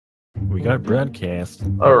We got broadcast.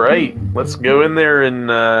 Alright, let's go in there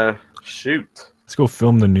and shoot. Let's go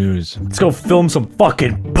film the news. Let's go film some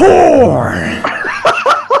fucking porn!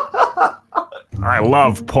 I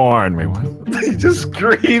love porn. Wait, what? He just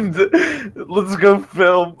screamed, let's go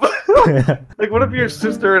film. Like, what if your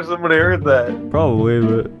sister or someone heard that? Probably,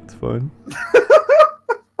 but it's fun.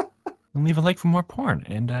 And leave a like for more porn.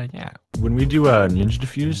 And yeah, when we do a Ninja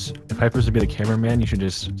Diffuse, if Hyper's to be the cameraman, you should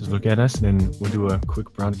just look at us, and then we'll do a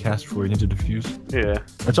quick broadcast for Ninja Diffuse. Yeah.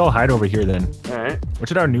 Let's all hide over here then. Alright. What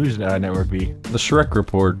should our news network be? The Shrek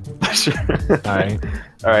Report. Alright.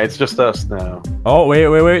 Alright, it's just us now. Oh, wait.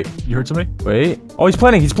 You heard somebody? Wait. Oh, he's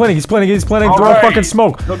planning. Throw Alright. fucking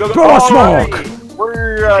smoke. Go. Throw a smoke! Right.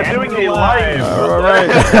 We're doing a live. Alright.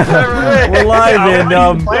 We're live, and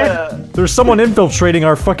there's someone infiltrating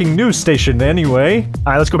our fucking news station anyway.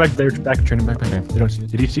 Alright, let's go back there. Back to training. Back. They don't see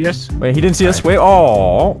us. Did he see us? Wait, he didn't see us? Wait,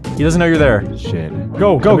 oh. He doesn't know you're there. Shit.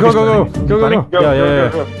 Go. Go.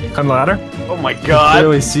 Yeah. Climb the ladder? Oh my He god.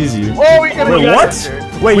 really sees you. Oh, we gotta Wait, get what? out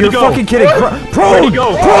of here. Wait, you're fucking kidding. Prone!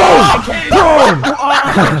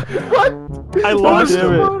 I lost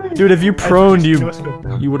him. Dude, if you proned, you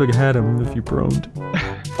would have had him if you proned.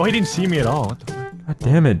 Oh, he didn't see me at all. What the fuck? God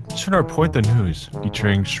damn it. Just trying to report the news.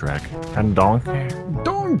 Betraying Shrek. And Donkey.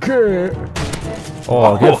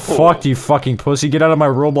 Oh, get fucked, you fucking pussy. Get out of my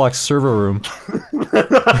Roblox server room.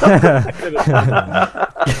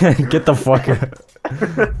 Get the fuck out.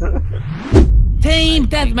 Team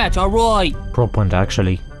deathmatch, alright. Pro point,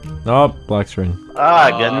 actually. Oh, black screen.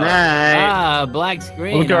 Ah, good night. Ah, black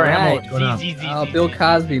screen. Look at our ammo. alright. What's going on? Bill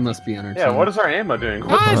Cosby must be on our team. Yeah, what is our ammo doing?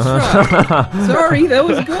 Sorry, that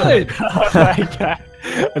was good.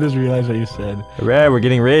 I just realized what you said. Alright, we're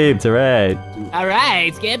getting raped, alright.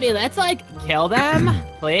 Alright, Scampy, let's like kill them,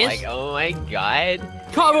 please. Like, oh my god.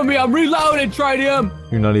 Cover me, I'm reloading, Tranium.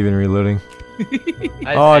 You're not even reloading.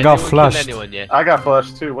 Oh, I got flushed. I got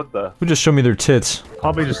flushed too, what the? Who just showed me their tits?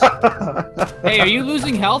 Probably just. Hey, are you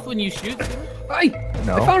losing health when you shoot?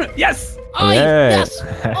 No. I found it. Yes. Oi, Yeah. yes.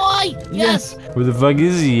 Oi, yes. Who the fuck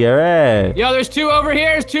is he? Alright. Yo, there's two over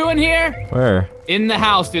here. There's two in here. Where? In the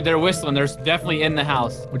house, dude. They're whistling. They're definitely in the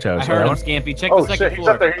house. Which house? I heard That him, one? Scampy. Check Oh the second shit, he's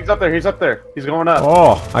floor. up there. He's going up.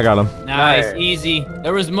 Oh, I got him. Nice, Nice. easy.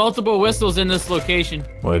 There was multiple whistles in this location.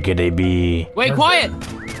 Where could they be? Wait, quiet.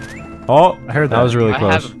 Oh, I heard that. That was really I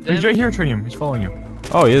close. have He's right here, Tranium. He's following you.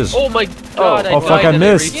 Oh, he is. Oh my god, Oh, fuck, I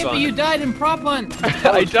missed. Scampy, you died in prop hunt.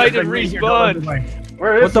 I died in respawn.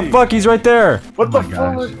 Where is What the he? fuck? He's right there. What the my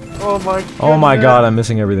fuck? gosh. Oh my Oh my god, I'm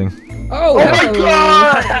missing everything. Oh, my hello.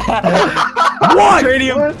 god! What?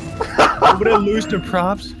 Tranium! Would I lose to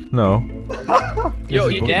props? No. Yo,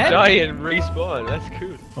 he you dead? can die and respawn. That's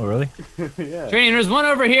cool. Oh, really? Yeah. Training, there's one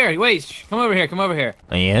over here. Wait, come over here. Come over here.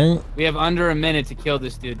 Oh, yeah? We have under a minute to kill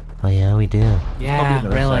this dude. Oh, yeah, we do. Yeah, on the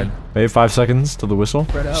other really. side. Wait 5 seconds to the whistle.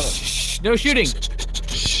 Spread out. Shh, no shooting.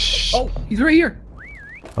 Oh, he's right here.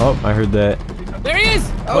 Oh, I heard that. There he is.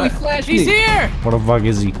 Oh, he flashed He's me. here. What the fuck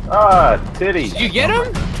is he? Ah, titty. Did you get him?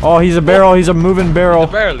 Oh, he's a barrel. He's a moving barrel.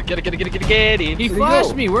 Barrel, get it. He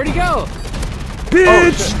flashed me. Where'd he go?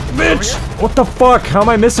 Bitch! Bitch! What the fuck? How am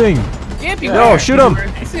I missing? Scampy, No, where? shoot him!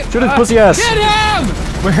 Shoot his pussy ass! Get him!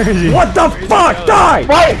 Where is he? What the fuck? Die!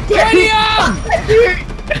 Get him!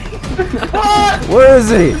 Where is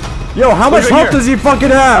he? Yo, how much right health here. does he fucking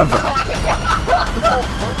have?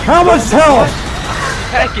 How much health?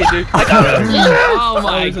 Heck it, dude. I got it. Oh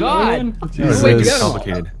my god. Jesus. Wait, you got him.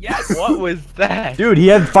 Complicated. Yes. What was that? Dude, he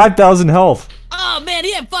had 5,000 health. Oh man,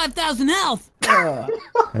 he had 5,000 health.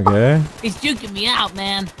 Okay. He's juking me out,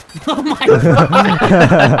 man. Oh my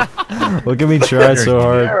god. Look at me try so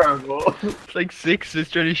hard. Terrible. It's like Six is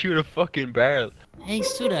trying to shoot a fucking barrel. Hey,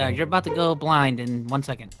 Suda, you're about to go blind in 1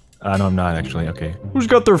 second. No, I'm not actually. Okay. Who's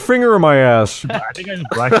got their finger in my ass? I think I just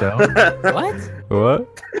blacked out. What? What?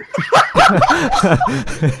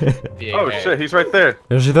 Oh shit, he's right there.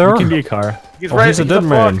 Is he there? He can be a car. He's Oh, right. he's a dead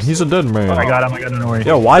man. He's a dead man. I got him. Don't worry.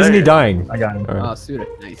 Yo, why isn't he dying? I got him. Oh, suit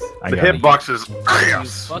it. Nice. I The got him. hitbox is.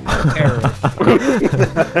 Fucking terrorist.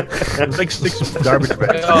 It's like 6 garbage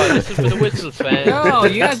bags. Oh, this is for the whistles, man. Yo,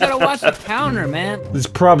 you guys gotta watch the counter, man. These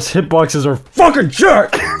props hitboxes are fucking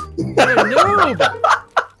jerk! They're a noob.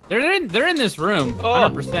 They're in this room,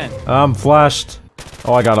 100%. I'm flashed.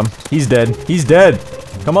 Oh, I got him. He's dead. He's dead.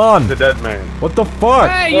 Come on. The dead man. What the fuck?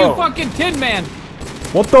 Hey, you Whoa. fucking Tin Man!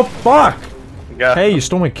 What the fuck? Got Hey, you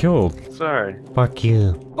stole my kill. Sorry. Fuck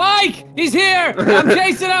you. Bike! He's here! I'm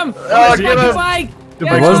chasing him! Oh, get him. Bike! The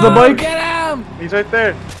Get Where's the him! bike? Get him! He's right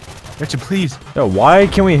there. Richard, please. Yo, why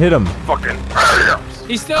can't we hit him? Fucking.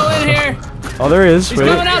 He's still in here! Oh, there he is. He's Wait.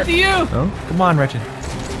 coming out to you! Come on, Richard.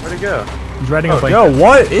 Where'd he go? He's riding a bike. Yo,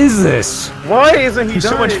 what is this? Why isn't he He's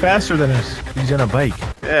so much dying? faster than us. He's on a bike.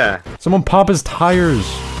 Yeah. Someone pop his tires.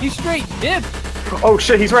 He's straight dip. Oh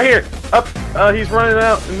shit, he's right here. Up. He's running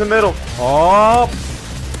out in the middle. Oh!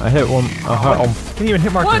 I hit one. Can't even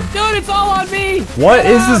hit mark What, him. dude? It's all on me. What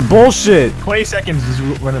is this bullshit? 20 seconds is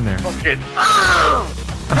running there. Fucking.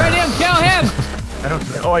 Tranium, kill him. I don't.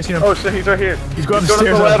 Oh, I see him. Oh shit, he's right here. He's going up He's the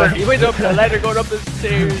going stairs. up the on a ladder. bike. He went up the ladder, going up the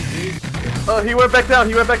stairs, dude. Oh, he went back down.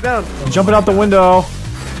 He went back down. Jumping out the window.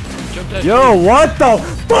 Jumped out. Yo, what the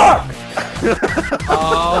fuck?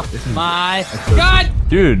 Oh my God.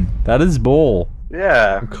 Dude, that is bull.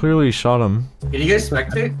 Yeah. Clearly shot him. Can you guys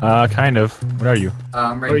spectate? Kind of. What are you?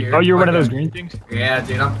 Right here. Oh, you're one of those Fucking- green things? Yeah,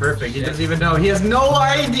 dude, I'm perfect. He doesn't even know. He has no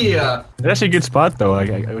idea. That's actually a good spot, though. I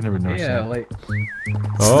would never notice Yeah, that. like.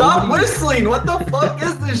 Stop whistling. What the fuck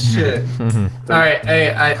is this shit? All right,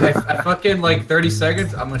 hey, I fucking like 30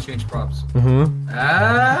 seconds. I'm gonna change props.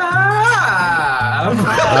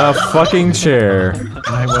 A fucking chair.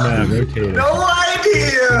 I want to rotate it. No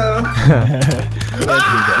idea.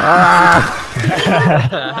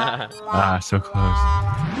 So close.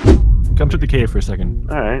 Come to the cave for a second.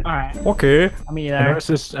 All right. Alright. Okay. I mean, I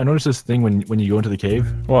noticed this thing when you go into the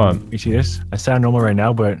cave. What? You see this? I sound normal right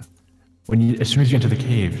now, but as soon as you enter the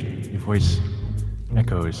cave, your voice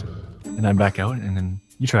echoes, and I'm back out, and then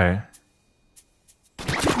you try it.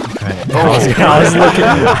 Try it.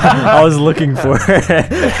 I was looking for it.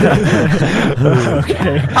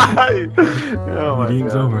 Okay. Oh my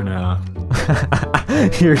Meeting's God. over now.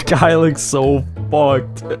 Your guy looks so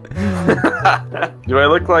fucked. Do I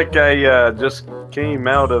look like I just came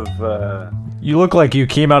out of? You look like you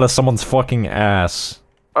came out of someone's fucking ass.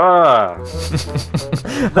 That's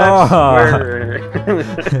Ah. where. what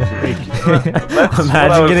I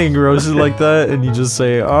Imagine was- getting roasted like that and you just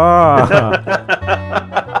say, ah.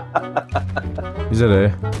 He's at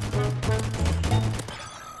A.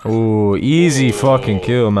 Oh, easy fucking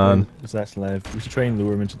kill, man. That's left. We should try and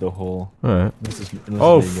lure him into the hole. Alright. Unless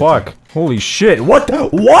Oh, he gets fuck. Holy shit. What?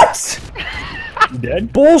 What? You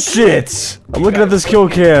dead? Bullshit! I'm looking at this kill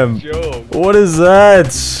cam. Joe. What is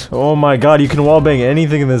that? Oh my god, you can wallbang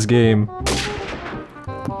anything in this game.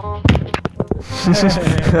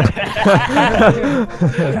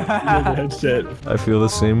 Headset. I feel the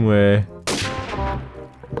same way.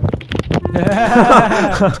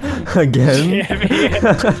 Again?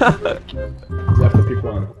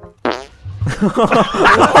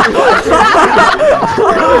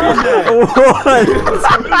 What?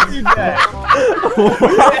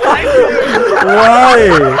 Why?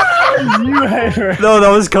 No, that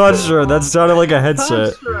was Contra. That sounded like a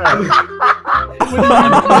headset. I'm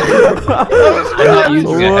not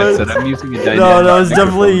using a What? headset. I'm using a dynamic. No, that was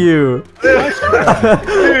definitely you. Dude,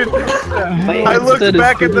 I looked headset is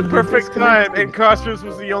back at the pretty perfect time, and Cosmos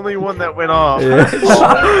was the only one that went off.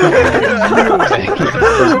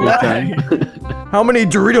 How many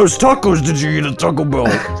Doritos tacos did you eat at Taco Bell?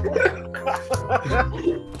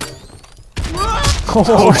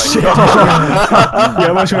 Oh shit! Yeah, I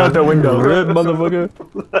almost went out that window. Rip, motherfucker.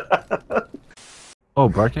 Oh,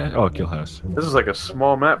 Barcat? Oh, Kill House. This is like a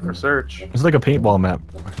small map for search. It's like a paintball map.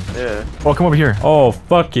 Yeah. Oh, come over here. Oh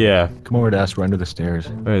fuck yeah! Come over to us. We're under the stairs.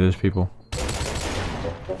 Hey, there's people.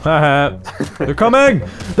 Haha! They're coming!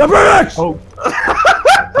 The British! Oh.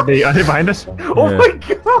 Are they behind us? Oh Yeah. my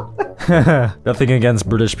god! Nothing against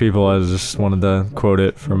British people. I just wanted to quote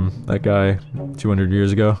it from that guy 200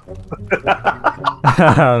 years ago.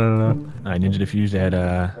 I don't know. Ninja Diffused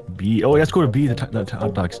at B. Oh, let's go to B, the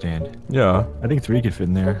hot dog stand. Yeah. I think 3 could fit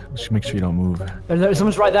in there. Just make sure you don't move.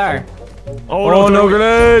 Someone's right there. Oh no,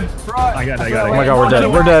 grenade! I got it. Oh my god, we're dead.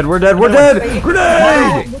 We're dead. We're dead. We're dead.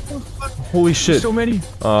 Grenade! Holy shit. So many.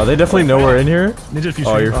 They definitely know we're in here. Ninja Diffused.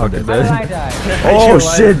 Oh, you're fucking dead. dead. Oh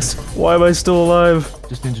shit! Why am I still alive?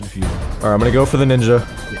 Just Ninja Diffused. Alright, I'm gonna go for the ninja.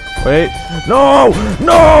 Wait. No!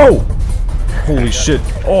 No! Holy shit.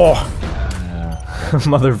 Oh!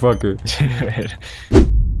 Motherfucker.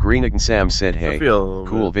 Greenig Sam said, I hey, feel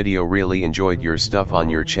cool video, really enjoyed your stuff on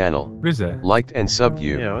your channel. Where's that? Liked and subbed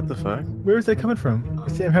you. Yeah, what the fuck? Where is that coming from?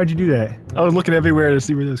 Sam, how'd you do that? I was looking everywhere to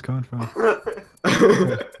see where this was coming from. I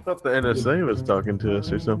thought the NSA was talking to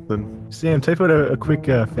us or something. Sam, type out a quick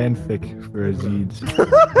fanfic for Aziz.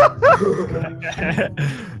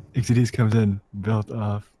 Aziz comes in, belt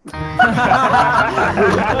off.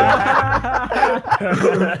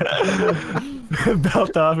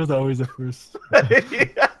 Belt off is always the first.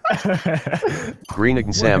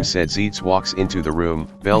 Greenig Sam said Zeets walks into the room,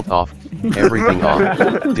 belt off, everything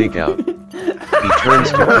off, dig out. He turns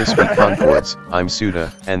to crispy concords, I'm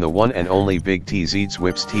Suda, and the one and only Big T Zeets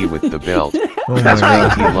whips tea with the belt. Oh my That's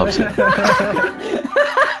god. Big T loves it.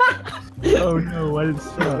 Oh no, why did it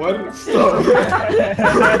stop? Why did it stop?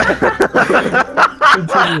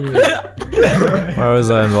 Continue. Why was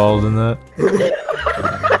I involved in that?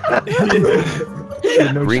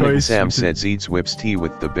 No Green choice. Sam said Zeeds whips tea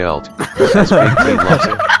with the belt. As Big T loves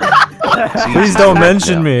it. Zeeds Please is don't back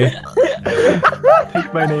mention now. me.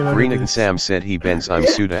 Take my name out of Green this. Sam said he bends I'm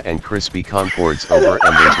Suda and Crispy Concords over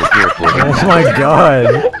and they prepare for him. Oh my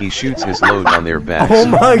god. He shoots his load on their backs. Oh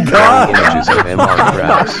my drawing god. images of MR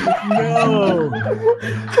crabs.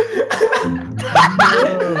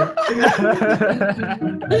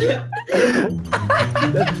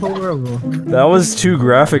 That's horrible. That was too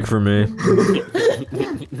graphic for me.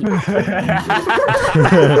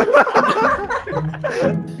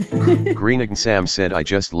 Green Sam said I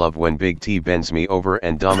just love when Big T bends me over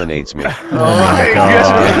and dominates me. Oh my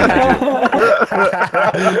god.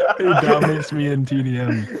 He dominates me in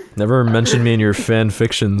TDM. Never mention me in your fan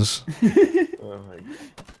fictions.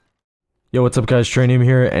 Yo, what's up guys, Tranium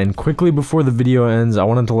here, and quickly before the video ends, I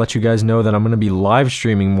wanted to let you guys know that I'm going to be live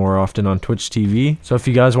streaming more often on Twitch TV. So if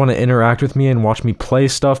you guys want to interact with me and watch me play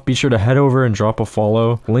stuff, be sure to head over and drop a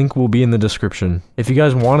follow. Link will be in the description. If you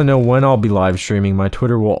guys want to know when I'll be live streaming, my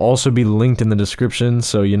Twitter will also be linked in the description,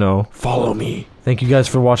 so you know, follow me. Thank you guys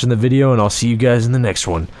for watching the video, and I'll see you guys in the next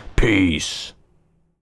one. Peace.